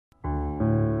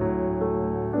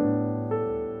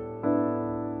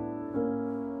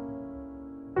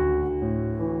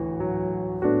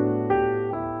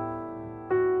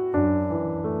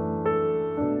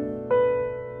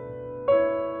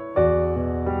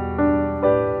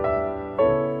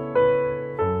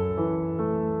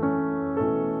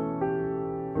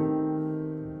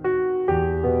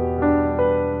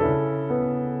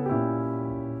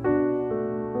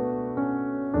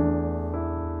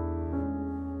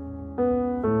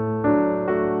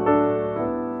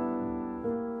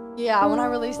Yeah, when I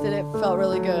released it, it felt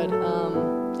really good.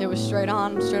 It was straight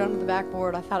on, straight onto the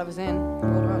backboard. I thought it was in.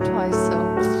 Rolled around twice,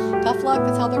 so tough luck.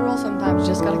 That's how they roll sometimes.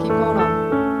 Just gotta keep going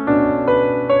on.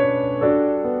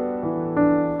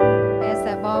 As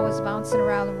that ball was bouncing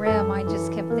around the rim, I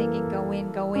just kept thinking, go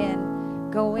in, go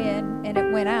in, go in, and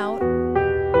it went out.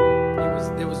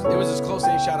 It was as close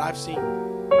to any shot I've seen. I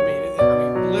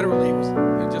mean, literally, it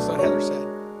was just like Heather said.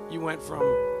 You went from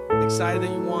excited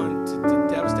that you won to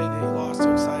devastated that you lost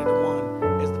to excited to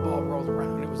won as the ball rolled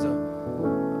around. It was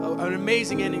an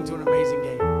amazing ending to an amazing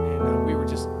game, and we were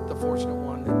just the fortunate one.